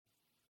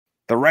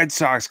The Red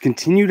Sox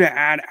continue to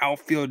add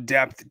outfield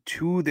depth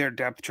to their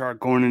depth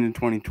chart going into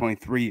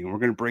 2023, and we're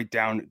going to break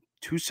down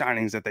two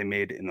signings that they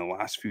made in the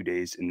last few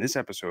days in this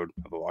episode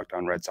of the Locked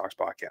On Red Sox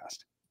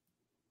podcast.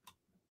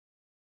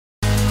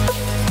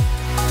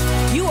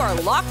 You are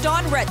Locked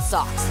On Red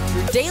Sox,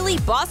 your daily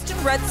Boston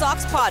Red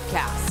Sox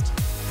podcast.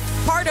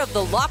 Part of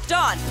the Locked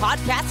On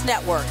Podcast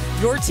Network,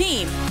 your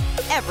team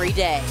every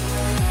day.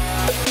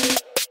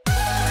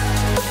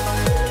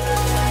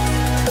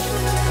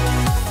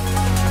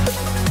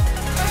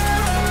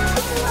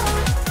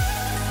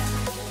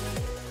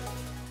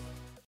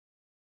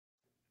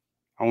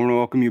 I want to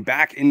welcome you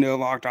back into the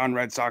Locked On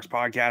Red Sox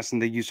podcast,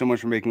 and thank you so much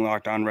for making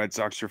Locked On Red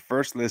Sox your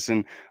first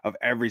listen of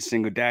every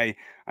single day.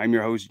 I'm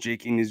your host,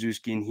 Jake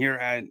Ignazuski, and here,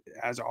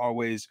 as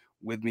always,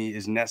 with me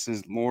is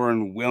Nessa's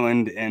Lauren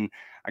Willand. And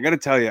I got to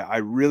tell you, I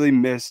really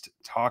missed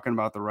talking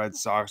about the Red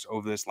Sox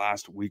over this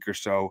last week or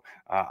so.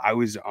 I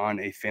was on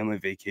a family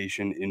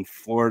vacation in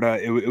Florida.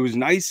 It was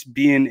nice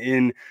being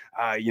in,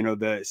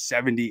 the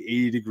 70,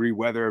 80 degree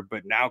weather,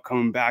 but now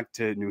coming back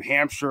to New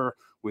Hampshire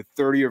with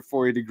 30 or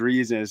 40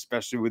 degrees, and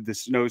especially with the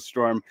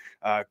snowstorm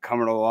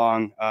coming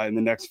along in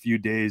the next few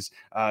days,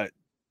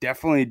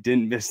 definitely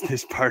didn't miss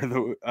this part of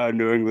the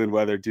New England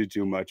weather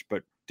too much,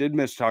 but did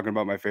miss talking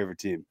about my favorite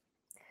team.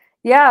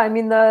 Yeah, I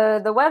mean,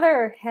 the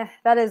weather,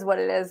 that is what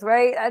it is,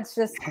 right? That's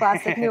just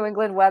classic New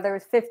England weather.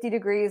 It's 50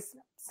 degrees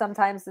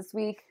sometimes this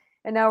week,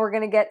 and now we're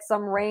going to get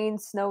some rain,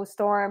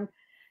 snowstorm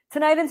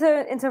tonight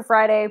into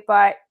Friday,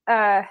 but,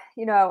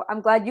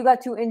 I'm glad you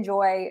got to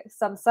enjoy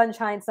some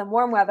sunshine, some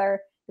warm weather,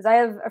 because I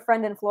have a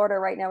friend in Florida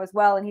right now as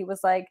well, and he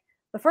was like,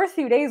 the first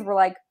few days were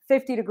like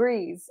 50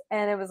 degrees,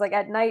 and it was like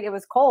at night it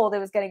was cold. It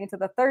was getting into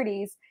the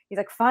 30s. He's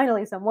like,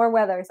 finally, some warm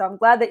weather. So I'm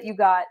glad that you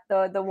got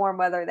the warm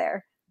weather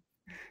there.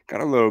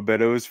 Got a little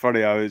bit. It was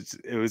funny.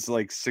 It was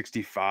like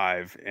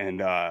 65,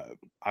 and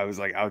I was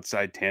like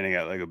outside tanning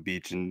at like a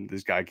beach, and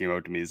this guy came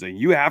up to me. He's like,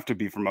 "You have to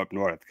be from up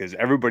north because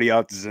everybody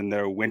else is in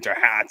their winter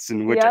hats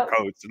and winter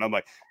coats." And I'm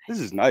like, "This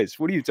is nice.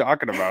 What are you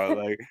talking about?"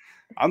 Like,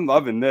 I'm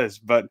loving this.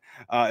 But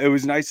it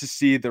was nice to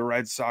see the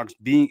Red Sox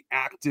being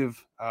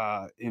active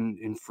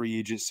in free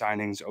agent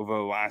signings over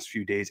the last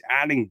few days,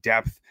 adding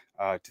depth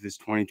to this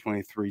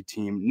 2023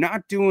 team.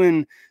 Not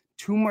doing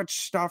too much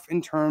stuff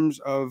in terms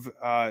of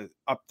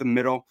up the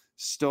middle.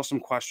 Still some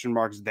question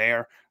marks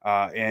there.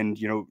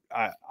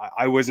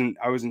 I wasn't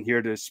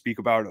here to speak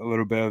about a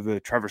little bit of the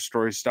Trevor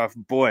Story stuff.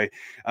 Boy,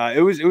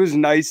 it was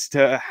nice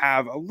to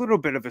have a little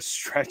bit of a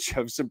stretch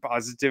of some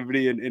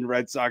positivity in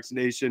Red Sox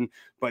Nation,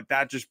 but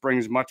that just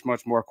brings much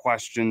more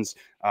questions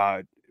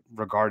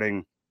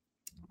regarding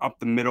up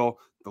the middle,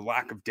 the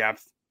lack of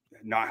depth,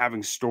 not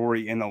having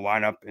Story in the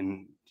lineup,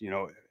 and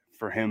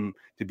for him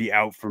to be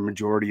out for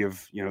majority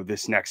of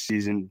this next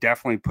season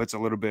definitely puts a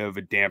little bit of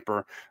a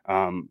damper,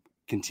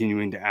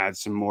 continuing to add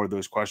some more of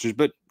those questions,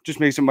 but just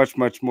makes it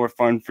much more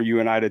fun for you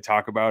and I to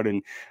talk about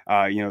and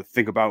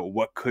think about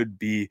what could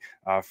be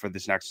for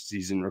this next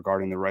season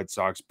regarding the Red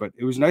Sox. But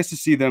it was nice to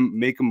see them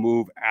make a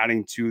move,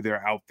 adding to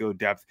their outfield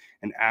depth,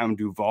 and Adam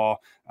Duvall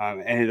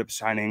ended up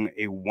signing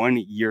a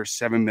 1-year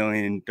 $7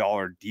 million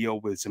deal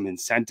with some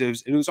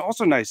incentives. And it was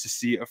also nice to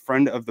see a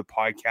friend of the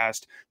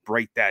podcast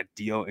break that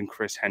deal in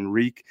Chris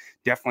Henrique.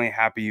 Definitely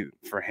happy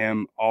for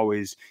him.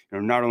 Always,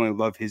 not only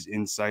love his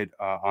insight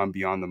on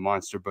Beyond the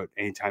Monster, but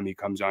anytime he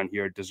comes on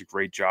here, does a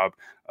great job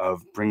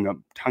of bringing up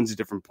tons of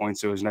different points.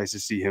 So it was nice to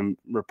see him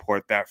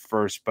report that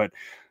first. But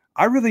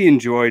I really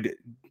enjoyed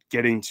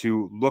getting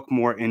to look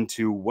more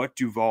into what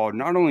Duvall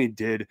not only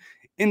did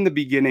in the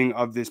beginning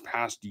of this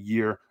past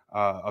year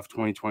of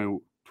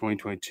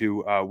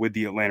 2022 with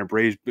the Atlanta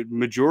Braves, but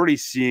majority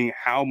seeing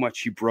how much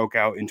he broke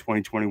out in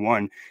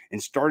 2021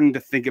 and starting to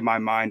think in my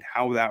mind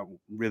how that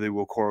really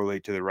will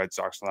correlate to the Red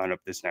Sox lineup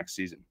this next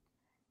season.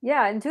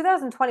 Yeah, in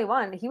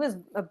 2021, he was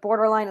a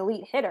borderline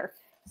elite hitter.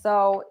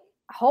 So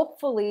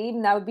hopefully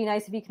that would be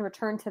nice if he can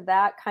return to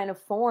that kind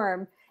of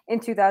form in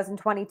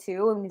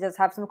 2022. And he does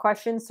have some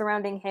questions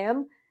surrounding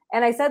him.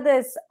 And I said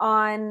this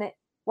on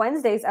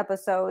Wednesday's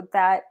episode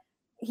that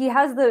he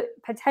has the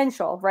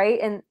potential, right?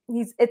 And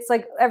it's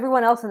like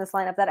everyone else in this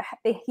lineup that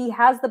he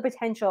has the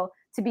potential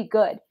to be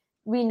good.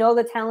 We know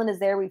the talent is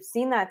there. We've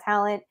seen that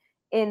talent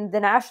in the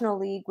National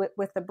League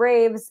with the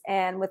Braves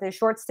and with his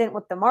short stint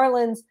with the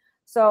Marlins.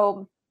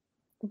 So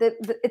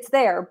it's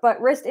there, but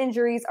wrist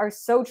injuries are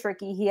so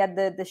tricky. He had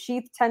the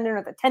sheath tendon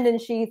or the tendon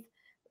sheath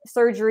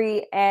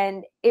surgery,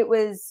 and it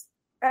was,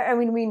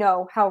 we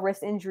know how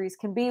wrist injuries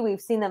can be.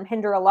 We've seen them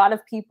hinder a lot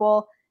of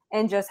people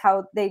and just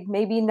how they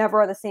maybe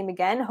never are the same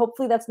again.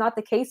 Hopefully that's not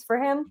the case for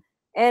him.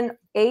 And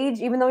age,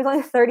 even though he's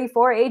only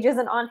 34, age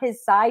isn't on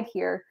his side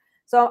here.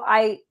 So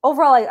I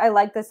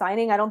like the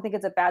signing. I don't think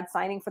it's a bad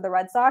signing for the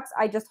Red Sox.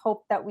 I just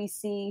hope that we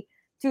see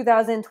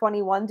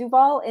 2021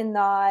 Duvall and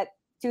not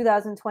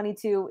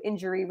 2022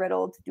 injury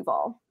riddled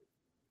Duvall.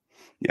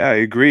 Yeah, I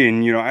agree.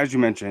 And, as you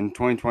mentioned,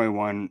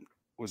 2021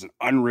 was an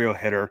unreal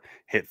hitter,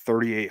 hit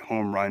 38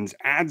 home runs,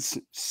 adds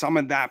some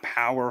of that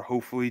power,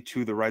 hopefully,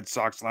 to the Red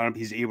Sox lineup.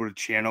 He's able to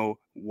channel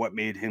what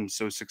made him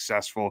so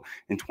successful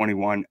in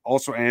 21.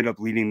 Also ended up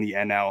leading the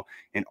NL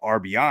in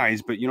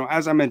RBIs. But,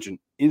 as I mentioned,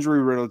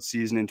 injury-riddled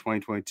season in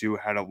 2022,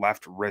 had a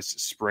left wrist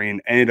sprain,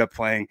 ended up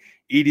playing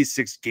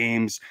 86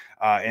 games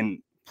and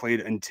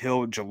played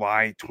until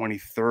July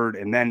 23rd,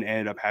 and then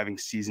ended up having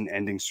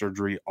season-ending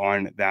surgery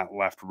on that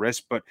left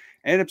wrist, but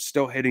ended up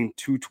still hitting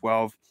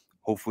 .212.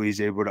 Hopefully he's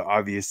able to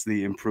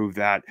obviously improve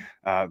that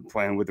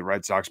playing with the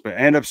Red Sox, but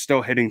end up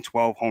still hitting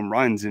 12 home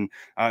runs. And,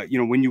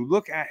 when you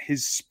look at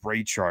his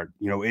spray chart,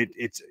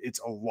 it's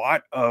a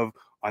lot of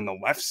on the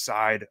left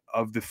side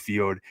of the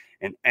field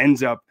and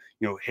ends up,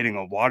 hitting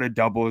a lot of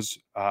doubles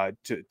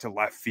to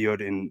left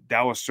field. And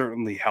that will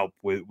certainly help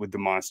with the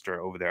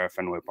monster over there at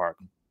Fenway Park.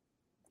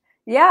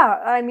 Yeah,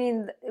 I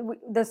mean,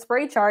 the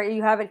spray chart,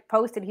 you have it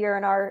posted here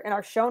in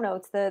our show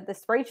notes. The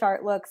spray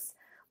chart looks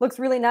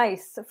really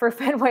nice for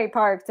Fenway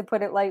Park, to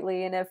put it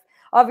lightly. And if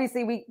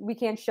obviously we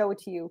can't show it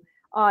to you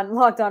on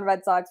Locked On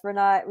Red Sox,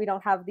 we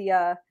don't have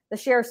the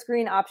share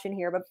screen option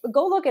here, but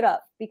go look it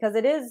up, because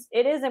it is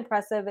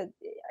impressive.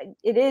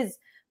 It is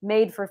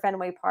made for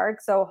Fenway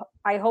Park. So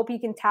I hope he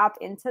can tap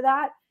into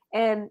that,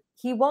 and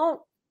he won't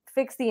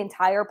fix the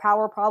entire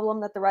power problem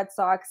that the Red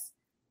Sox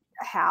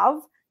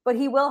have, but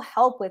he will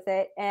help with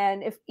it.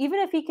 And even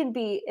if he can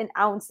be an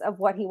ounce of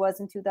what he was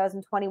in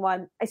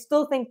 2021, I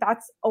still think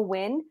that's a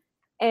win.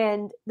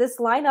 And this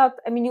lineup,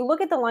 I mean, you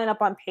look at the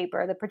lineup on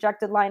paper, the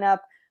projected lineup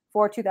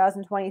for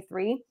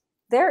 2023,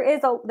 there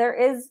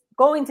is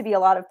going to be a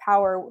lot of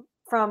power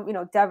from,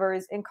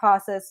 Devers and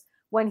Casas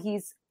when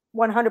he's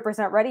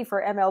 100% ready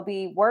for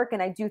MLB work.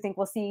 And I do think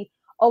we'll see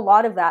a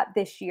lot of that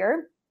this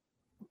year.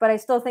 But I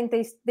still think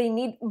they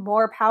need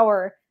more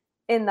power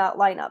in that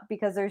lineup,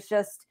 because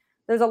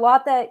there's a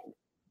lot that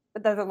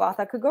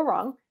could go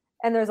wrong,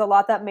 and there's a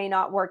lot that may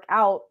not work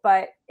out,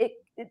 but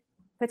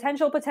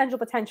potential,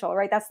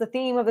 right? That's the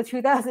theme of the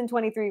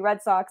 2023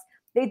 Red Sox.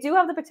 They do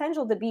have the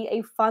potential to be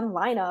a fun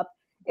lineup.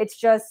 It's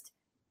just,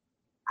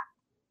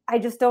 I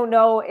just don't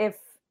know if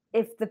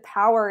the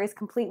power is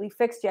completely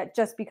fixed yet,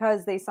 just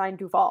because they signed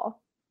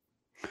Duvall.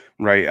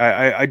 Right.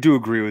 I do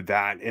agree with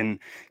that. And,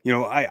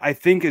 I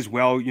think as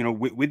well,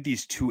 with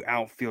these two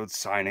outfield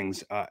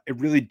signings, it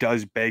really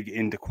does beg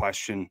into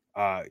question,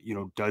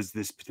 does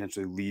this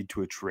potentially lead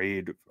to a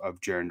trade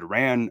of Jarren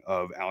Duran,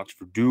 of Alex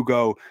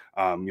Verdugo?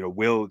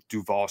 Will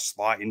Duvall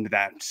slot into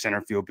that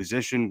center field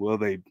position? Will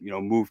they,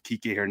 move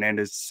Kike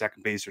Hernandez to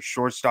second base or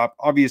shortstop?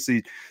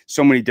 Obviously,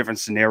 so many different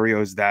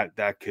scenarios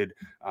that could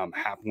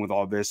happen with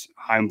all this.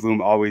 Chaim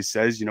Bloom always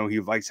says, he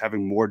likes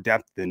having more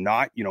depth than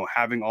not,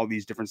 having all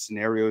these different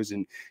scenarios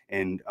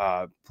and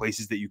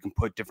places that you can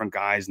put different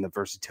guys, and the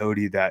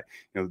versatility that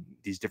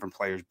these different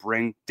players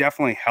bring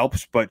definitely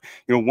helps. But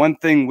one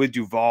thing with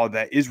Duvall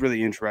that is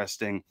really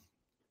interesting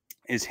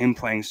is him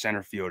playing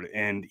center field,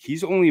 and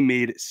he's only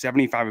made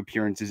 75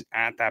 appearances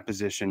at that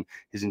position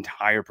his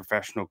entire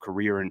professional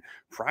career. And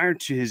prior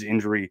to his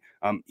injury,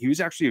 he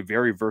was actually a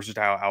very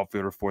versatile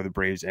outfielder for the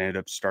Braves. Ended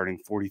up starting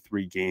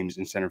 43 games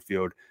in center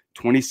field,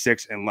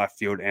 26 in left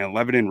field, and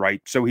 11 in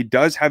right. So he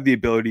does have the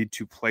ability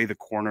to play the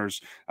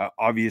corners.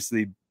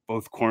 Obviously,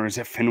 both corners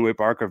at Fenway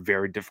Park are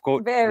very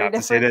difficult.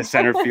 To say that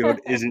center field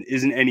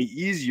isn't any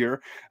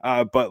easier,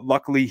 but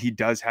luckily he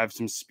does have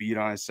some speed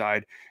on his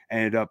side.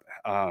 Ended up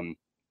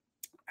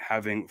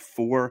having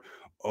 4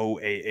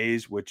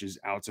 OAAs, which is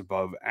outs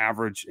above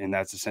average, and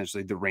that's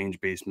essentially the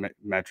range-based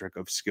metric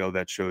of skill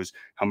that shows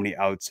how many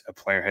outs a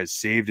player has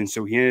saved. And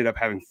so he ended up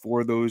having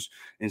 4 of those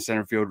in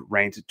center field,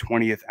 ranked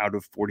 20th out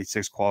of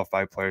 46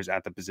 qualified players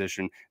at the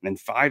position, and then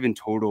 5 in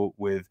total,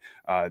 with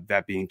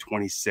that being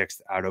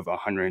 26th out of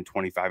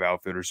 125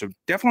 outfielders. So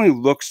definitely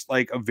looks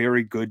like a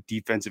very good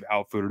defensive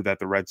outfielder that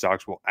the Red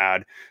Sox will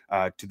add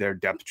to their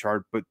depth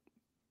chart. But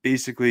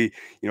basically,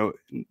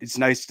 it's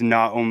nice to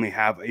not only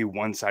have a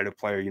one-sided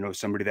player,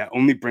 somebody that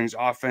only brings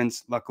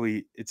offense.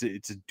 Luckily, it's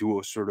a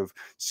dual sort of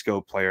skill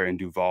player in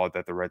Duvall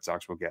that the Red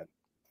Sox will get.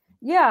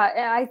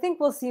 Yeah, I think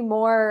we'll see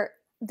more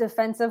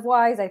defensive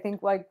wise. I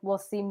think we'll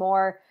see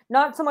more,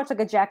 not so much like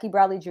a Jackie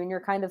Bradley Jr.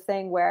 kind of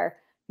thing where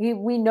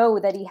we know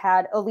that he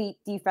had elite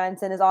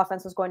defense and his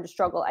offense was going to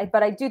struggle.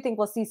 But I do think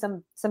we'll see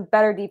some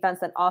better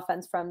defense than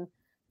offense from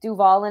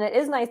Duvall. And it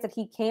is nice that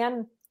he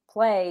can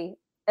play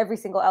every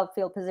single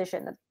outfield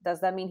position. Does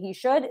that mean he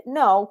should?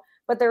 No,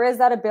 but there is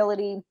that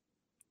ability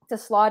to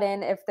slot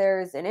in if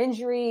there's an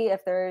injury,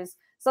 if there's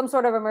some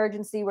sort of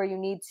emergency where you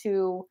need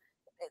to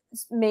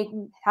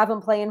have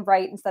him play in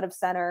right instead of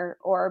center,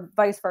 or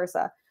vice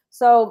versa.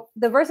 So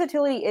the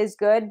versatility is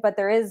good, but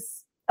there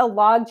is a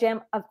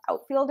logjam of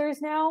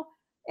outfielders now.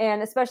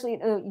 And especially,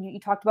 you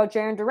talked about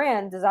Jarren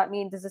Duran.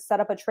 Does this set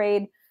up a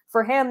trade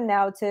for him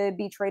now to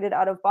be traded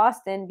out of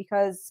Boston?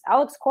 Because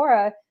Alex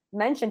Cora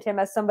mentioned him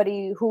as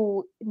somebody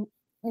who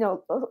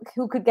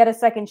could get a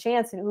second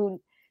chance and who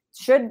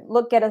should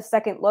get a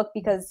second look,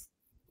 because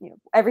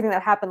everything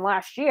that happened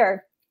last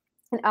year.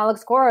 And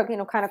Alex Cora,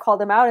 kind of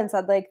called him out and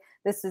said,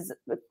 this is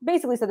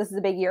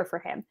a big year for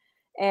him.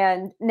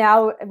 And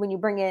now when you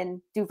bring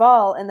in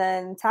Duvall and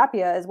then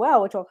Tapia as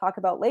well, which we'll talk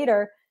about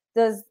later,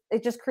 does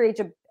it just creates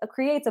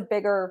a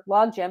bigger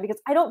logjam,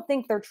 because I don't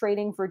think they're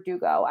trading for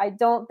Dugo. I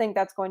don't think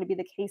that's going to be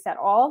the case at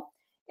all.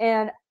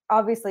 And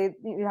obviously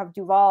you have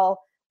Duvall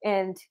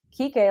and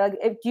Kike. Like,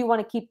 if do you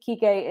want to keep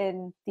Kike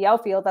in the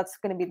outfield? That's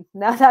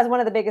one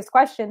of the biggest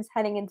questions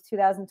heading into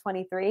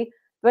 2023.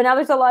 But now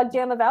there's a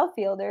logjam of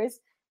outfielders,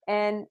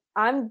 and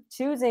I'm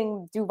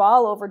choosing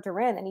Duvall over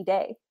Duran any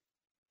day.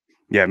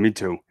 Yeah, me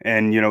too.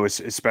 And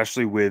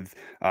especially with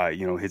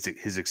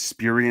his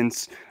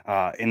experience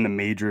in the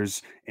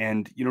majors,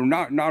 and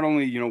not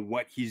only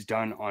what he's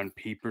done on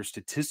paper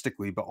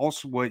statistically, but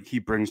also what he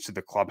brings to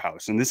the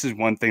clubhouse. And this is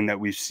one thing that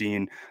we've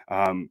seen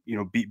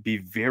be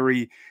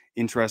very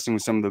interesting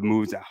with some of the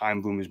moves that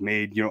Chaim Bloom has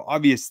made.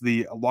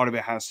 Obviously a lot of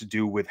it has to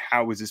do with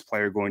how is this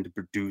player going to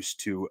produce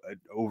to an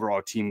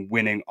overall team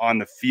winning on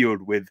the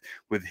field with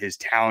his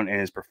talent and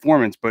his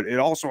performance, but it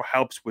also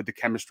helps with the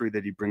chemistry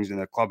that he brings in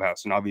the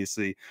clubhouse. And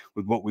obviously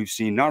with what we've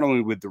seen, not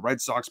only with the Red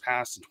Sox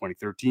past in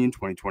 2013,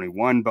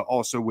 2021, but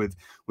also with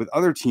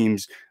other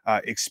teams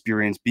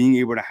experience, being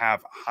able to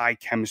have high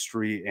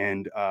chemistry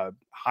and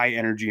high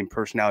energy and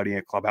personality in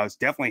a clubhouse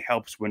definitely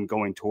helps when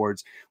going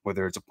towards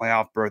whether it's a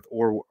playoff berth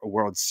or a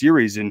World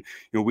Series. And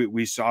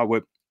we saw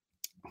what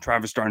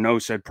Travis d'Arnaud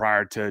said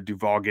prior to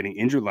Duvall getting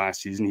injured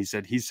last season. He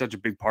said he's such a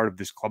big part of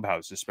this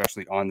clubhouse,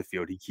 especially on the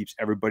field. He keeps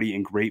everybody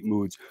in great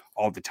moods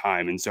all the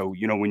time. And so,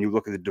 when you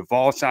look at the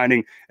Duvall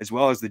signing as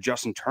well as the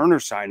Justin Turner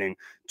signing,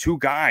 two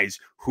guys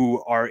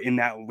who are in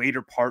that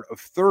later part of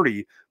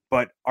 30,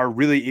 but are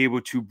really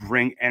able to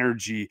bring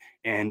energy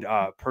and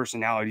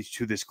personalities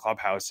to this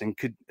clubhouse and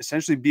could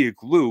essentially be a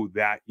glue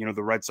that,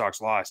 the Red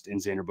Sox lost in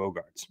Xander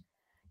Bogaerts.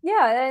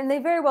 Yeah, and they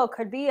very well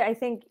could be. I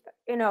think,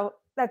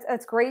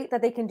 that's great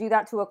that they can do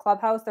that to a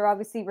clubhouse. They're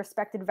obviously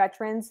respected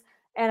veterans,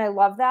 and I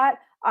love that.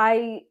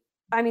 I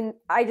mean,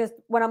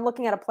 when I'm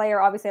looking at a player,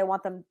 obviously I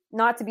want them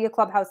not to be a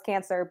clubhouse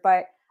cancer,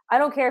 but I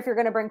don't care if you're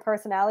going to bring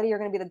personality. You're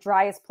going to be the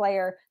driest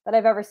player that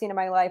I've ever seen in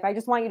my life. I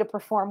just want you to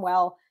perform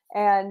well.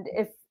 And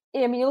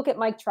you look at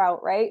Mike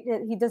Trout, right?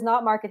 He does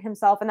not market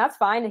himself, and that's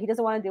fine. He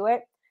doesn't want to do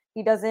it.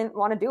 He doesn't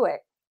want to do it.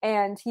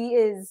 And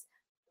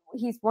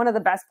he's one of the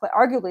best,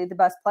 arguably the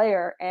best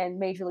player in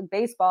Major League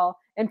Baseball.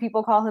 And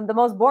people call him the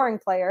most boring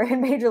player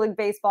in Major League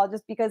Baseball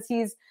just because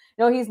he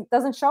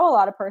doesn't show a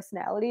lot of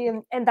personality,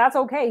 and that's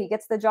okay. He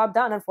gets the job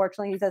done.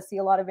 Unfortunately, he does see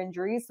a lot of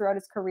injuries throughout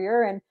his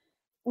career,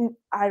 and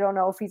I don't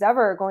know if he's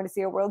ever going to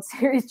see a World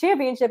Series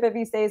championship if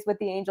he stays with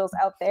the Angels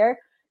out there.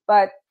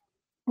 But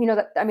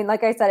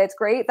like I said, it's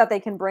great that they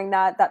can bring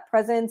that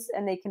presence,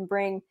 and they can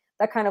bring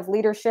that kind of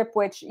leadership,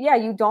 which,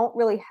 you don't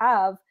really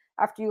have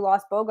after you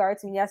lost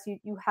Bogaerts. And yes,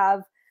 you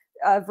have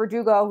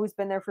Verdugo, who's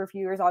been there for a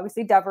few years,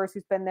 obviously Devers,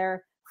 who's been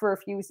there for a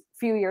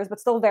few years, but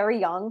still very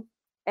young.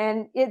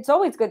 And it's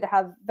always good to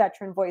have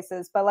veteran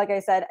voices. But like I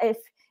said,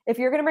 if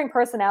you're going to bring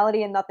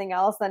personality and nothing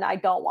else, then I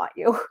don't want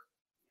you.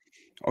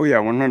 Oh yeah,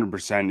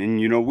 100%.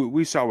 And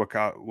we saw what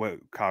Kyle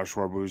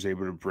Schwarber was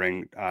able to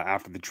bring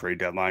after the trade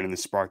deadline, and the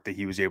spark that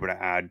he was able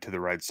to add to the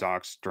Red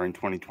Sox during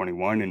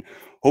 2021. And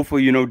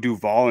hopefully,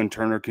 Duvall and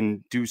Turner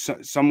can do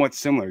somewhat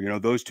similar.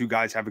 Those two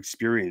guys have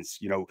experience,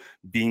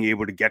 being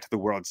able to get to the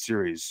World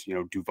Series.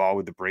 Duvall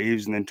with the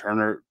Braves, and then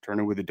Turner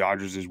with the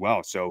Dodgers as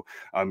well. So,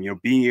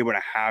 being able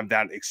to have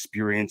that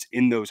experience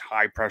in those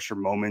high pressure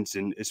moments,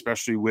 and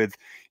especially with,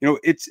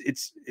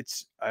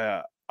 it's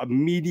a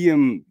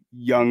medium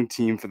young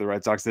team for the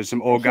Red Sox. There's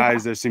some old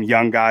guys, there's some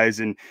young guys,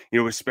 and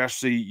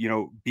especially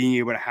being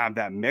able to have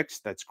that mix,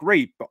 that's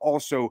great, but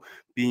also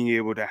being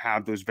able to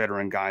have those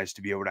veteran guys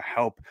to be able to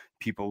help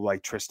people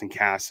like Tristan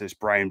Casas,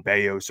 Brian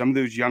Bayo, some of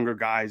those younger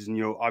guys.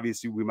 And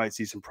obviously we might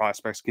see some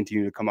prospects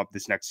continue to come up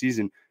this next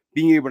season.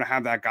 Being able to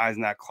have that guys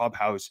in that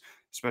clubhouse,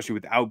 especially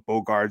without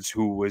Bogaerts,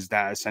 who was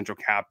that essential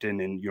captain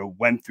and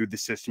went through the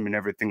system and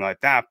everything like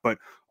that. But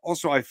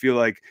also I feel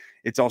like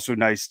it's also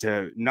nice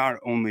to not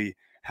only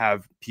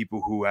have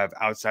people who have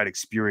outside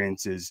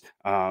experiences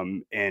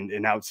and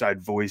an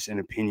outside voice and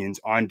opinions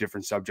on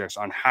different subjects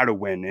on how to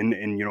win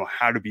and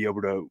how to be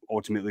able to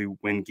ultimately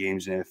win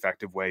games in an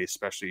effective way,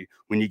 especially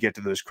when you get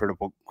to those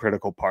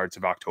critical parts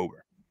of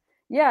October.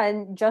 Yeah,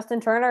 and Justin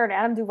Turner and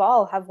Adam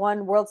Duvall have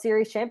won World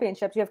Series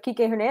championships. You have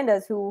Kike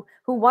Hernandez who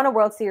won a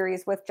World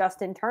Series with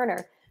Justin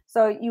Turner.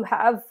 So you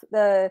have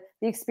the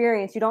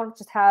experience. You don't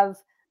just have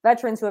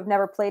veterans who have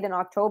never played in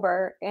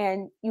October,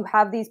 and you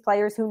have these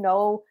players who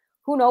know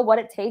what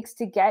it takes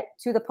to get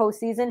to the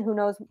postseason, who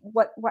knows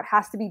what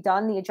has to be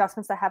done, the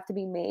adjustments that have to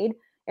be made,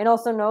 and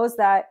also knows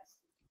that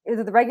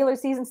the regular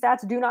season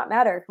stats do not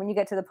matter when you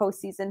get to the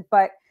postseason,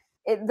 but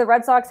the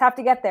Red Sox have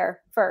to get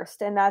there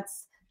first. And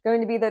that's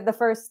going to be the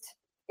first,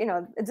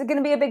 it's going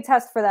to be a big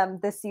test for them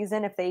this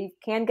season if they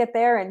can get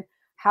there, and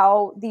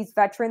how these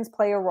veterans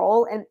play a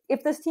role. And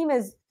if this team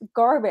is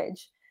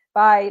garbage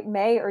by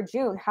May or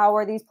June, how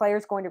are these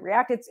players going to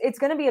react? It's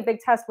going to be a big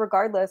test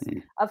regardless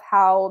of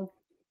how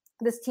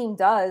this team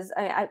does.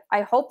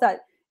 I hope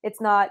that it's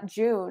not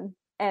June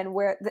and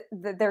where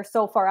they're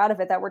so far out of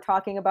it that we're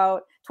talking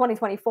about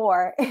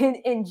 2024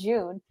 in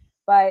June.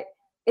 But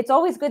it's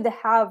always good to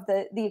have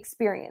the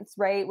experience,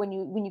 right? When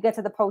you get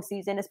to the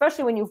postseason,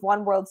 especially when you've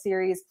won World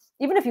Series,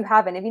 even if you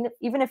haven't,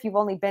 even if you've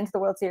only been to the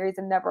World Series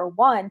and never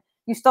won,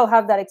 you still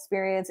have that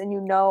experience, and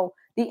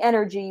the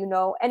energy,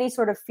 any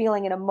sort of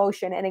feeling and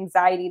emotion and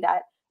anxiety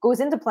that goes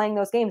into playing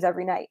those games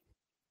every night.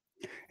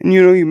 And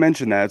you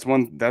mentioned that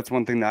that's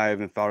one thing that I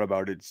haven't thought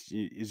about.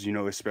 Is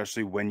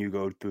especially when you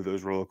go through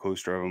those roller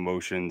coaster of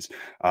emotions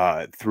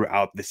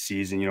throughout the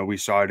season. We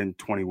saw it in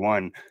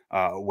 21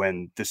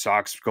 when the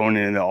Sox going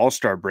into the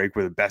All-Star break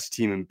were the best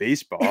team in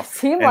baseball. It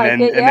seemed like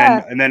it,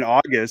 yeah. And then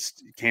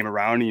August came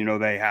around,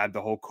 and they had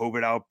the whole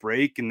COVID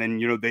outbreak, and then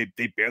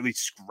they barely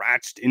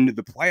scratched into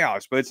the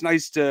playoffs. But it's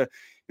nice to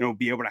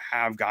be able to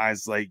have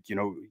guys like,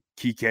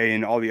 Kike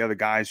and all the other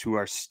guys who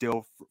are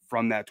still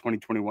from that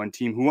 2021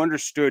 team who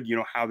understood,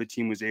 how the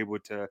team was able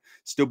to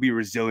still be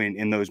resilient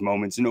in those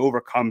moments and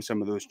overcome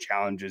some of those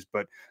challenges.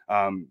 But,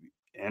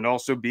 and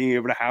also being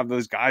able to have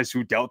those guys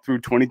who dealt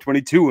through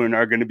 2022 and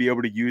are going to be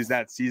able to use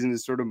that season to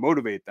sort of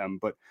motivate them.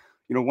 But,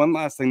 one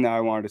last thing that I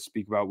wanted to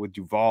speak about with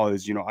Duvall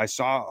is, I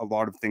saw a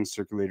lot of things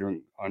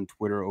circulating on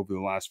Twitter over the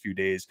last few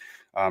days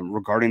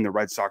regarding the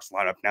Red Sox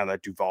lineup now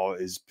that Duvall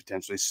is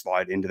potentially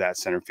slide into that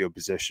center field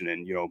position.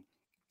 And,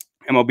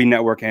 MLB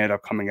Network ended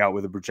up coming out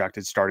with a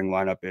projected starting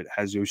lineup. It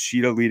has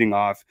Yoshida leading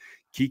off,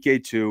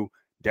 Kike 2,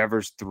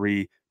 Devers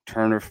 3,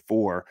 Turner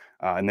 4,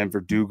 and then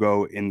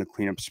Verdugo in the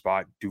cleanup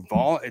spot,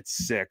 Duvall at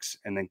 6,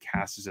 and then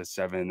Casas at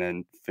 7, and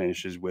then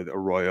finishes with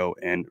Arroyo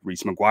and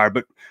Reese McGuire.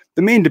 But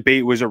the main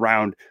debate was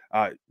around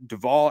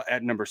Duvall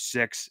at number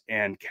 6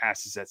 and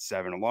Casas at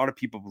 7. A lot of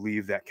people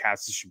believe that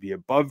Casas should be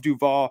above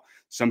Duvall.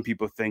 Some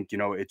people think,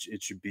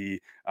 it should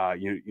be,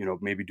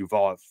 maybe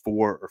Duvall at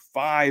 4 or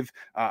 5.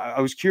 I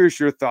was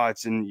curious your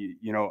thoughts and,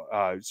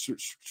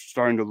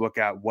 starting to look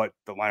at what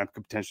the lineup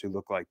could potentially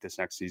look like this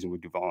next season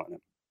with Duvall in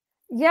it.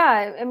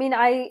 Yeah, I mean,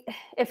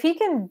 if he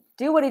can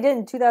do what he did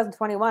in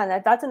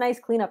 2021, that's a nice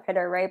cleanup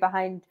hitter, right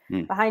behind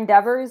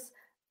Devers.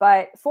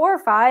 But 4 or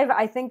 5,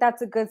 I think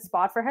that's a good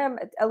spot for him,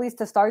 at least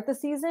to start the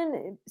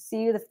season.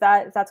 See if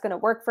that's going to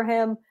work for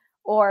him,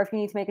 or if you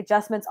need to make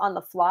adjustments on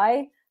the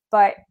fly.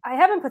 But I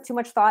haven't put too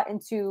much thought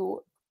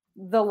into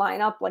the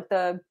lineup, like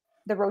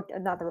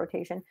not the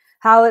rotation,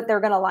 how they're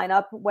going to line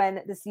up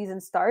when the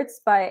season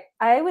starts. But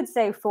I would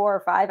say 4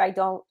 or 5. I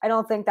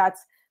don't think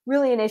that's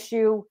really an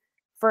issue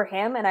for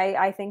him, and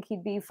I think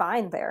he'd be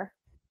fine there.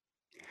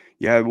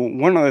 Yeah, well,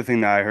 one other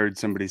thing that I heard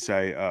somebody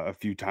say a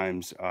few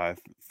times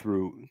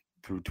through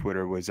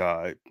Twitter was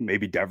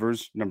maybe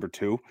Devers number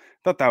 2.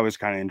 Thought that was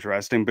kind of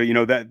interesting, but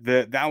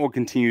that will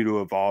continue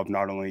to evolve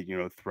not only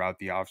throughout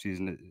the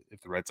offseason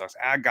if the Red Sox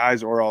add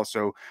guys, or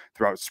also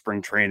throughout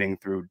spring training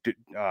through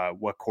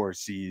what Cora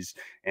sees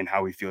and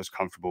how he feels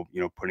comfortable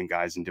putting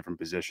guys in different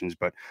positions.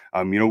 But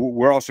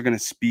we're also going to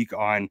speak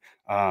on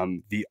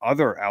the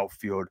other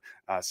outfield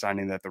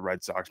signing that the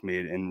Red Sox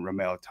made in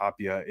Raimel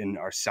Tapia in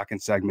our second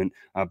segment.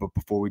 But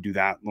before we do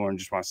that, Lauren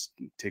just wants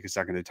to take a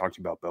second to talk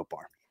to you about Built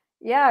Bar.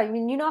 Yeah, I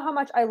mean, you know how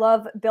much I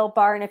love Built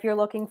Bar, and if you're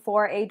looking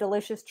for a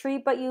delicious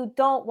treat, but you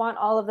don't want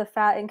all of the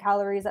fat and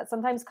calories that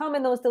sometimes come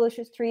in those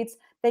delicious treats,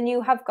 then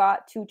you have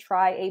got to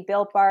try a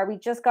Built Bar. We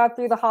just got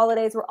through the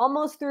holidays. We're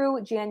almost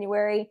through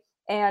January,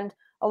 and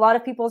a lot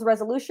of people's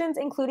resolutions,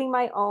 including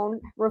my own,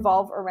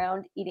 revolve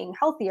around eating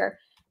healthier.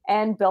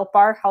 And Built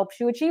Bar helps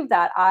you achieve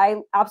that. I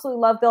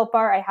absolutely love Built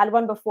Bar. I had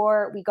one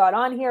before we got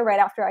on here, right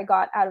after I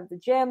got out of the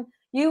gym.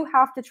 You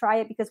have to try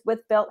it because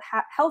with Built,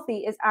 healthy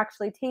is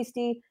actually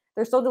tasty.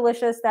 They're so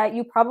delicious that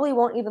you probably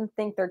won't even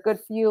think they're good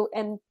for you.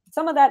 And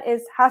some of that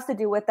has to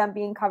do with them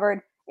being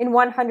covered in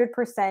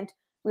 100%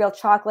 real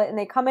chocolate. And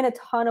they come in a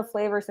ton of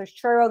flavors. There's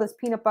churro, there's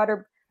peanut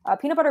butter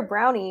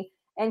brownie,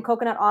 and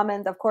coconut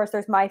almond. Of course,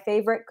 there's my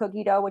favorite,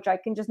 cookie dough, which I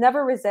can just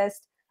never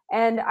resist.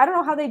 And I don't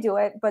know how they do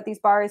it, but these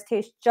bars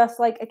taste just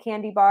like a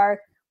candy bar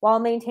while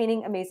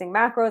maintaining amazing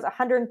macros,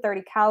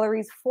 130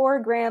 calories, 4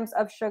 grams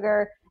of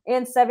sugar,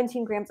 and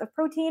 17 grams of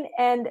protein.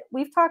 And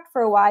we've talked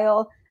for a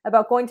while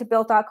about going to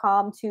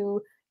Built.com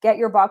to get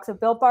your box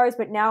of Built Bars,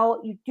 but now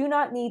you do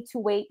not need to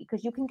wait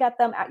because you can get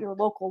them at your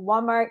local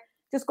Walmart.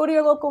 Just go to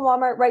your local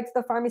Walmart, right to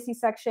the pharmacy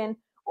section,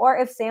 or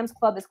if Sam's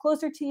Club is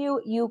closer to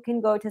you, you can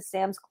go to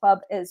Sam's Club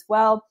as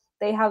well.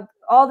 They have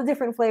all the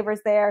different flavors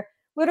there,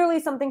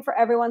 literally something for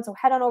everyone. So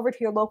head on over to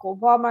your local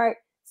Walmart,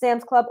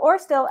 Sam's Club, or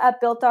still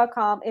at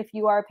Built.com if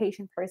you are a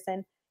patient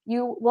person.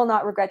 You will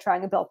not regret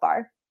trying a Built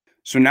Bar.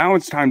 So now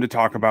it's time to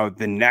talk about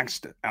the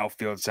next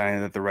outfield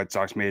signing that the Red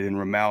Sox made in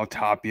Raimel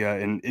Tapia.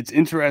 And it's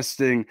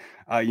interesting,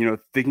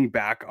 thinking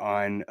back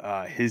on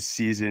his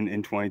season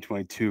in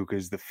 2022,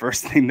 because the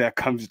first thing that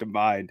comes to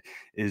mind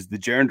is the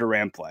Jarren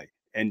Duran play.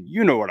 And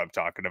you know what I'm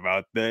talking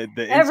about, the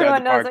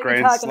inside the park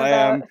grand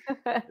slam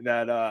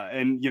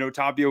that,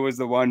 Tapia was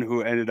the one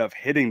who ended up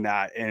hitting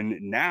that.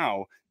 And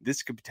now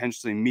this could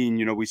potentially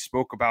mean, we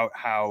spoke about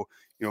how,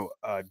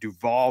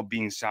 Duvall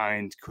being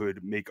signed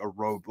could make a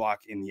roadblock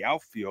in the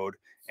outfield.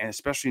 And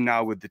especially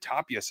now with the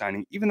Tapia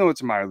signing, even though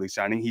it's a minor league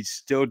signing, he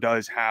still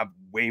does have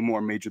way more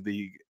major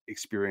league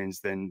experience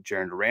than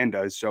Jarren Duran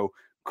does. So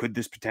could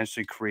this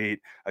potentially create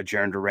a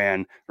Jarren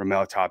Duran,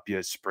 Raimel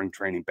Tapia spring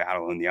training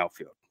battle in the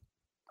outfield?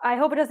 I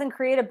hope it doesn't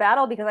create a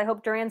battle because I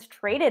hope Duran's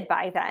traded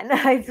by then.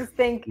 I just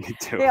think, Me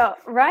too.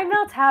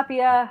 Raimel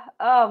Tapia,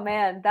 oh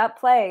man, that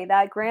play,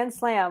 that grand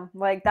slam,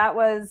 like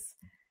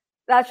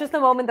that's just a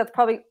moment that's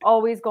probably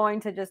always going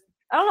to just,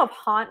 I don't know if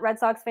haunt Red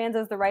Sox fans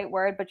is the right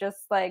word, but just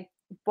like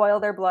boil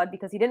their blood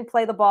because he didn't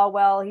play the ball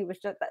well.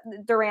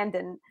 Duran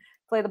didn't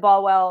play the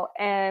ball well.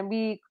 And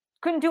we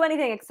couldn't do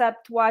anything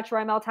except watch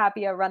Raimel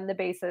Tapia run the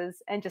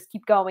bases and just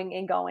keep going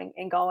and going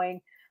and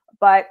going.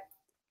 But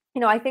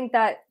I think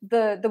that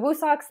the Woo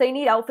Sox, they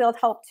need outfield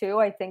help too.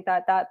 I think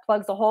that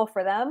plugs a hole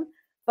for them.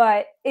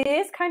 But it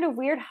is kind of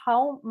weird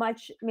how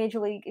much major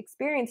league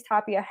experience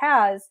Tapia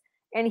has,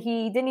 and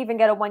he didn't even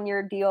get a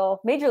 1-year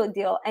deal, major league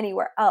deal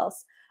anywhere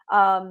else.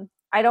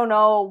 I don't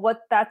know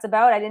what that's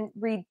about. I didn't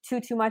read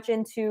too much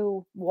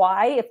into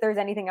why, if there's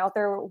anything out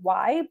there,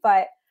 why.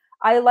 But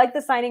I like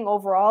the signing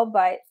overall.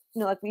 But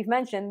like we've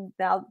mentioned,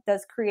 now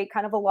does create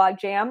kind of a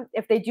logjam.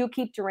 If they do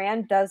keep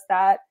Duran, does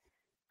that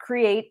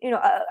create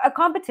a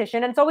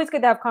competition? And it's always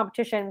good to have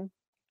competition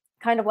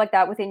kind of like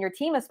that within your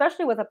team,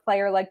 especially with a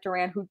player like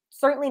Duran, who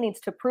certainly needs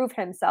to prove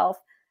himself.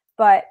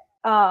 But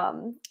I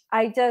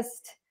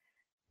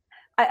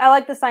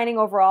like the signing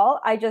overall.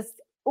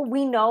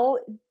 We know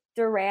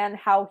Duran,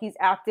 how he's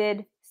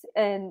acted,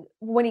 and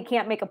when he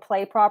can't make a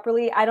play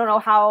properly. I don't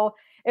know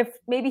if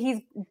maybe he's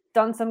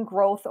done some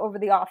growth over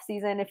the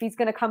offseason, if he's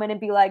going to come in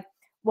and be like,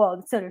 well,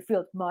 the center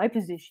field's my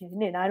position,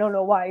 and I don't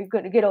know why you're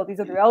going to get all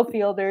these other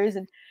outfielders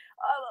and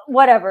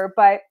whatever.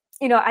 But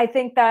I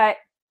think that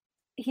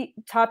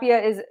Tapia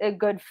is a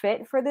good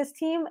fit for this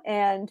team,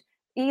 and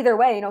either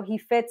way, he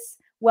fits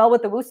well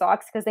with the Woo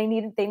Sox because they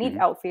need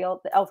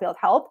outfield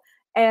help,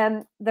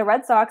 and the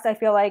Red Sox, I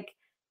feel like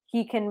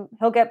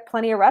he'll get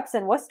plenty of reps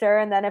in Worcester,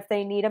 and then if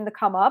they need him to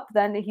come up,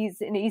 then he's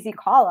an easy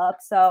call up.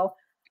 So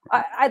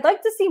I'd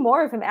like to see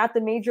more of him at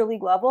the major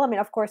league level. I mean,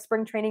 of course,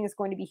 spring training is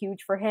going to be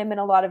huge for him and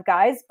a lot of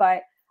guys,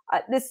 but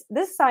this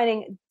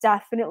signing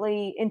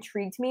definitely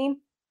intrigued me.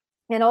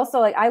 And also,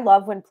 like, I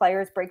love when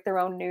players break their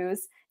own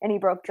news, and he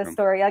broke the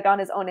story like on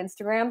his own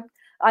Instagram.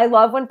 I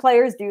love when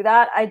players do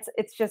that.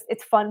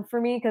 It's fun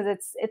for me because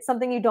it's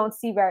something you don't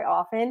see very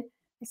often.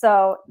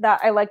 So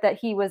that I like that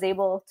he was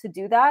able to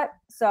do that.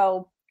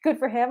 So good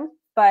for him.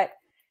 But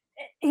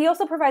he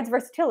also provides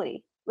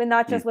versatility, and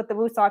not just with the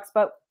Woo Sox,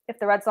 but if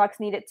the Red Sox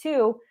need it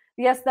too.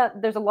 Yes,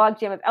 that there's a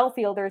logjam of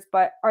outfielders,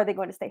 but are they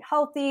going to stay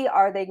healthy?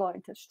 Are they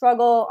going to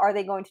struggle? Are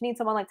they going to need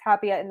someone like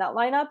Tapia in that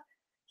lineup?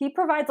 He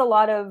provides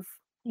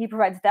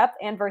depth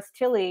and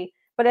versatility,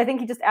 but I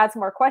think he just adds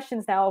more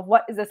questions now of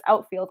what is this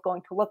outfield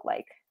going to look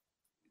like?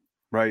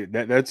 Right.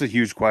 That's a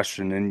huge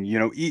question. And,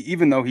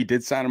 even though he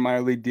did sign a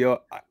minor league deal,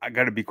 I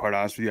got to be quite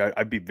honest with you.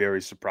 I'd be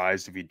very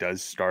surprised if he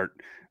does start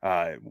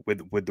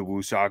with the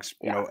Woo Sox.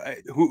 Yeah.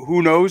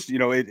 Who knows?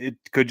 It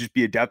could just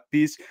be a depth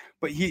piece,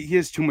 but he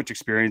has too much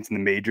experience in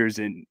the majors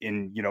and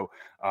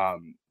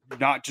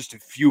not just a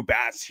few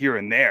bats here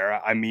and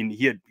there. I mean,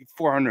 he had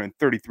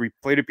 433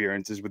 plate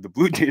appearances with the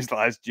Blue Jays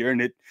last year and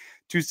hit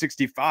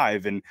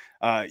 265 and,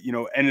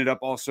 ended up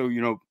also,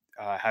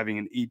 having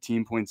an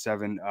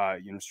 18.7,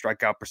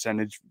 strikeout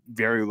percentage,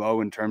 very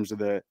low in terms of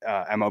the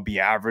MLB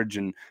average.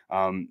 And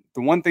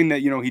the one thing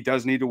that, he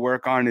does need to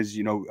work on is,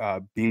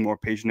 being more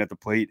patient at the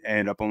plate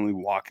and up only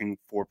walking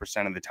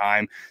 4% of the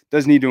time.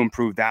 Does need to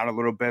improve that a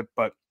little bit.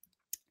 But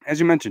as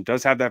you mentioned,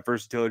 does have that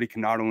versatility,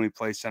 can not only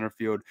play center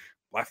field,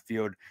 left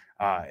field,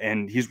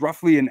 and he's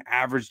roughly an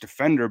average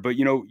defender. But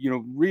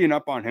reading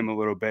up on him a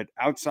little bit,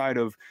 outside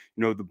of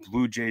the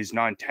Blue Jays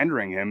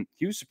non-tendering him,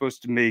 he was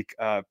supposed to make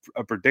a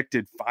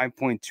predicted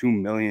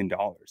 $5.2 million.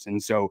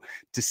 And so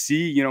to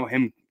see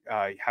him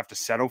have to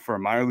settle for a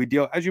minor league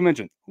deal, as you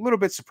mentioned, a little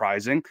bit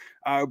surprising.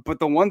 But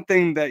the one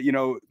thing that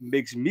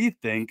makes me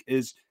think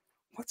is,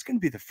 what's going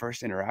to be the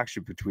first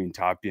interaction between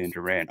Tapia and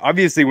Duran?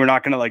 Obviously, we're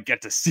not going to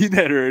get to see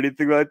that or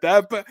anything like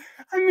that. But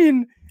I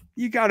mean,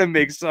 you got to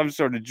make some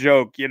sort of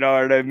joke, you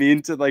know what I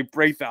mean, to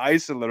break the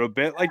ice a little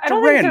bit.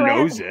 Duran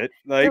knows it.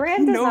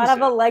 Duran does not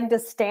have a leg to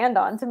stand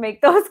on to make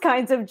those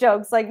kinds of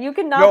jokes. You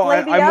cannot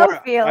play the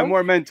outfield. I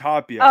more meant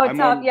Tapia. Oh,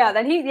 Tapia.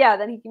 Then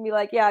he can be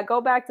like, yeah, go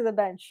back to the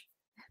bench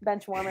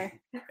warmer.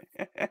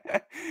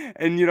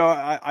 And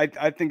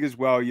I think as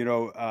well,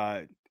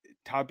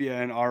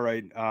 Tapia and all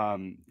right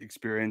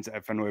experience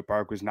at Fenway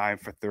Park was 9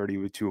 for 30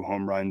 with 2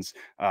 home runs,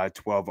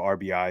 12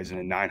 RBIs, and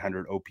a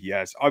 900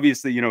 OPS.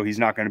 Obviously, he's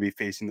not going to be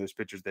facing those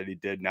pitchers that he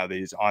did now that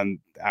he's on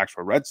the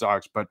actual Red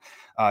Sox, but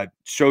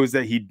shows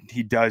that he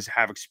does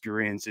have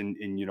experience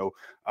in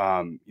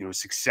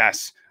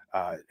success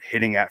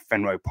hitting at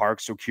Fenway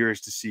Park. So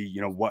curious to see,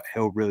 what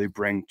he'll really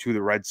bring to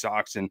the Red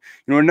Sox. And,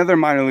 another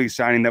minor league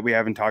signing that we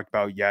haven't talked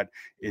about yet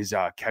is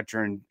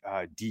catcher and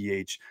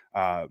DH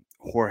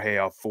Jorge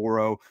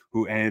Alfaro,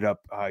 who ended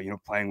up,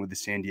 playing with the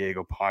San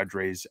Diego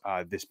Padres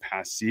this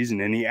past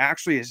season. And he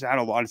actually has had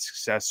a lot of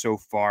success so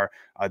far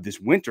this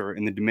winter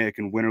in the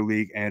Dominican Winter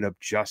League, ended up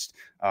just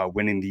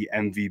winning the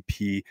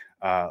MVP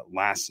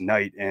last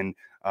night. And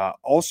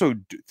also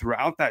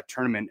throughout that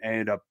tournament,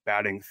 ended up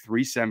batting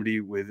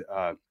 .370 with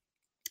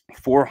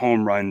 4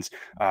 home runs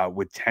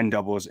with 10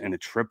 doubles and a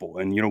triple.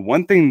 And,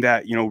 one thing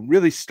that,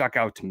 really stuck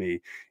out to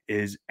me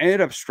is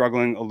ended up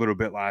struggling a little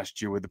bit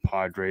last year with the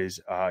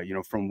Padres.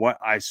 From what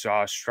I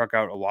saw, struck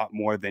out a lot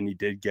more than he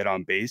did get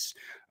on base.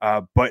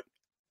 But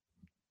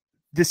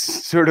this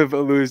sort of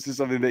alludes to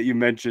something that you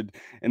mentioned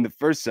in the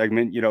first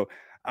segment.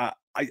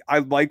 I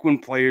like when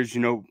players,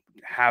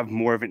 have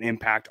more of an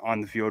impact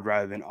on the field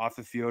rather than off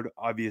the field.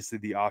 Obviously,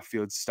 the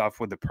off-field stuff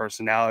with the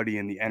personality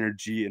and the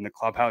energy in the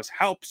clubhouse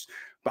helps.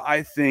 But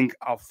I think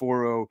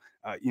Alfaro,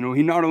 he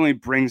not only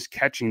brings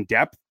catching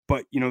depth,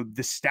 but,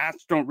 the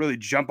stats don't really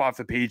jump off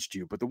the page to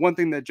you. But the one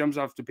thing that jumps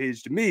off the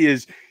page to me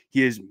is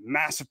he has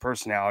massive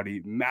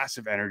personality,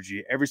 massive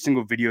energy. Every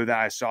single video that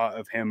I saw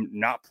of him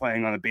not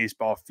playing on the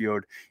baseball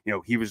field,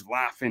 he was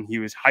laughing, he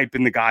was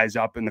hyping the guys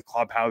up in the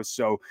clubhouse.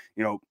 So,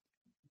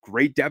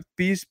 great depth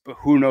piece, but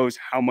who knows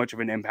how much of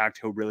an impact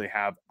he'll really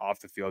have off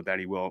the field that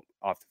he will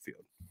off the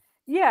field.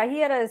 Yeah, he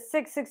had a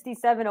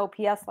 667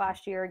 OPS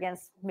last year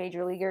against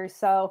major leaguers.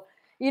 So,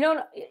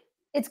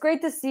 it's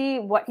great to see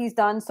what he's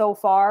done so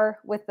far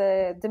with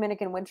the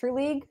Dominican Winter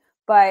League,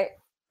 but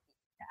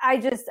I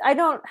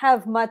don't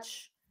have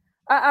much.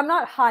 I'm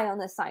not high on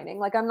this signing.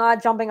 Like, I'm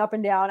not jumping up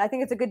and down. I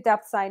think it's a good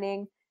depth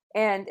signing.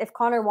 And if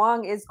Connor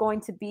Wong is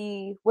going to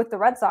be with the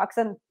Red Sox,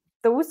 and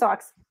the Woo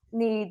Sox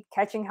need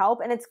catching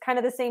help, and it's kind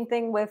of the same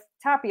thing with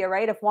Tapia,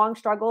 right? If Wong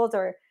struggles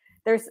or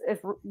if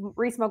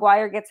Reese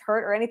McGuire gets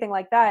hurt or anything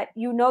like that,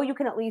 you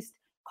can at least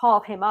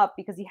call him up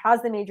because he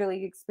has the major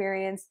league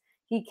experience.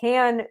 He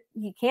can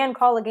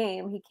call a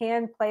game. He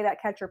can play that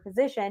catcher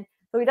position.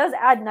 So he does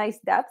add nice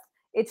depth.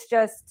 It's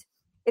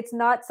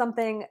not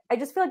something. I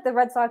just feel like the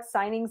Red Sox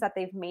signings that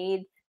they've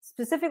made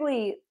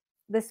specifically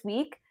this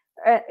week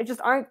it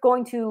just aren't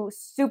going to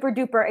super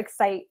duper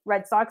excite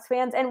Red Sox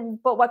fans.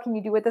 But what can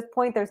you do at this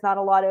point? There's not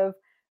a lot of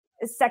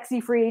sexy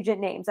free agent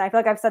names. I feel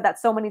like I've said that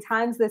so many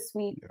times this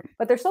week,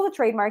 but there's still a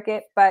trade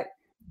market. But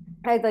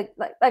I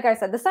like I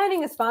said, the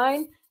signing is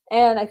fine.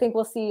 And I think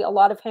we'll see a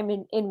lot of him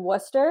in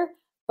Worcester.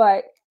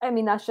 But I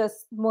mean, that's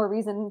just more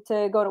reason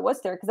to go to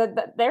Worcester because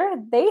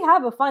they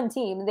have a fun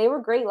team. They were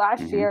great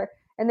last year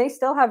and they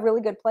still have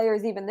really good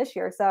players even this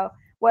year. So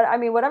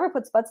whatever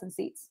puts butts in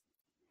seats.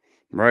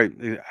 Right.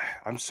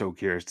 I'm so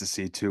curious to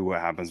see, too,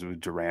 what happens with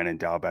Duran and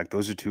Dalbec.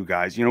 Those are two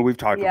guys. We've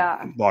talked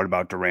a lot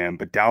about Duran,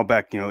 but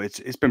Dalbec,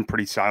 it's been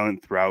pretty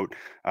silent throughout,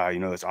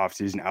 this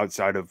offseason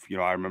outside of,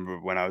 I remember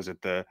when I was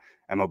at the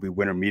MLB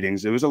winter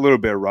meetings, there was a little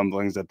bit of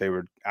rumblings that they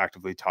were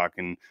actively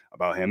talking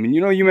about him. And,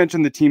 you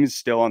mentioned the team is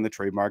still on the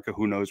trade market.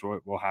 Who knows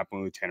what will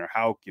happen with Tanner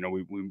Houck?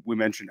 We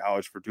mentioned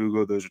Alex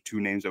Verdugo. Those are two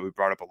names that we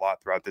brought up a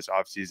lot throughout this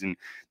offseason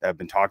that have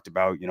been talked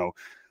about.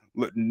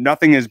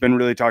 Nothing has been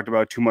really talked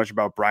about too much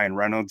about Brian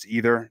Reynolds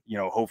either.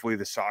 Hopefully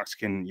the Sox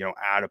can,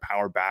 add a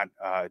power bat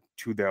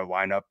to their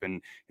lineup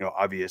and,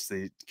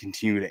 obviously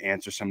continue to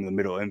answer some of the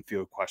middle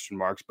infield question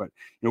marks. But,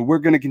 we're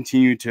going to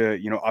continue to,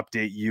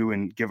 update you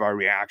and give our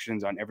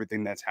reactions on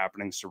everything that's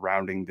happening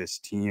surrounding this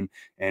team.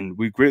 And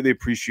we greatly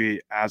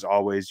appreciate, as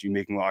always, you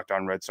making Locked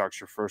On Red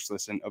Sox your first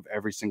listen of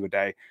every single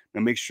day.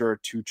 Now make sure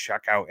to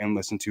check out and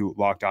listen to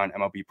Locked On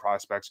MLB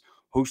Prospects.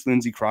 Host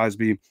Lindsey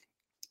Crosby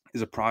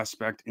is a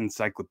prospect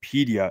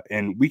encyclopedia,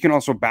 and we can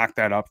also back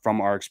that up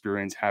from our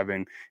experience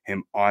having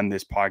him on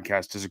this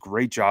podcast. Does a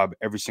great job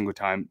every single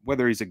time,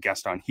 whether he's a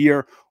guest on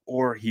here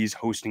or he's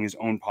hosting his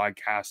own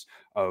podcast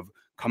of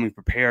coming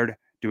prepared,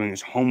 doing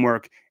his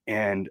homework,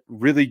 and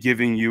really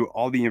giving you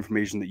all the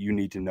information that you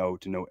need to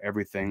know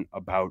everything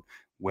about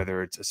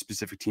whether it's a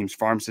specific team's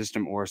farm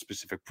system or a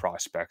specific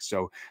prospect.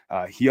 So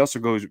he also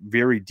goes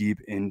very deep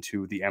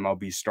into the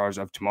MLB Stars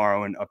of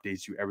Tomorrow and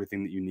updates you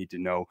everything that you need to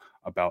know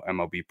about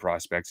MLB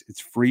prospects. It's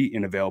free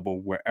and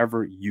available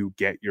wherever you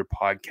get your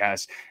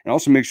podcasts. And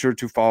also make sure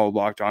to follow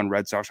Locked On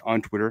Red Sox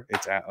on Twitter.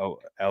 It's at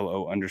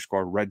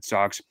LO_Red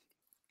Sox.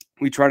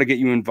 We try to get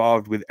you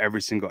involved with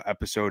every single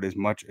episode as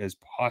much as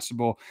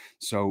possible.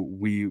 So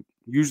we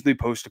usually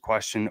post a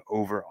question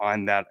over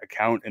on that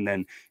account and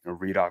then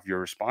read off your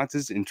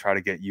responses and try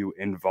to get you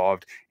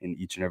involved in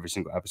each and every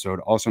single episode.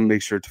 Also,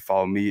 make sure to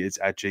follow me. It's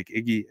at Jake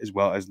Iggy, as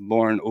well as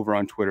Lauren over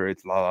on Twitter.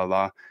 It's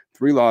la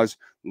 3 laws,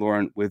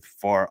 Lauren with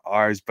 4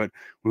 R's. But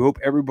we hope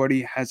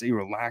everybody has a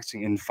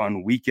relaxing and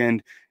fun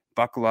weekend.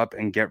 Buckle up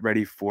and get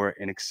ready for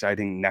an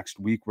exciting next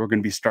week. We're going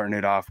to be starting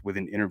it off with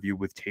an interview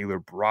with Taylor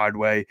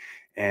Broadway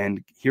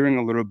and hearing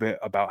a little bit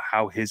about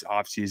how his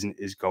offseason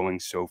is going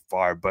so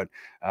far. But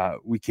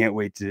we can't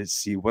wait to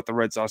see what the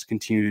Red Sox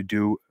continue to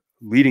do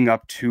leading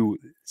up to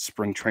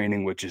spring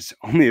training, which is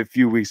only a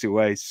few weeks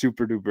away.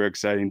 Super duper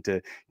exciting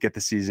to get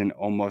the season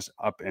almost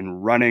up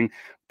and running.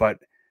 But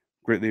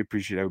greatly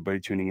appreciate everybody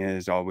tuning in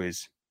as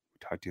always.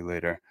 Talk to you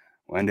later.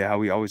 We'll end it how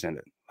we always end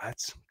it.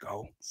 Let's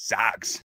go Sox.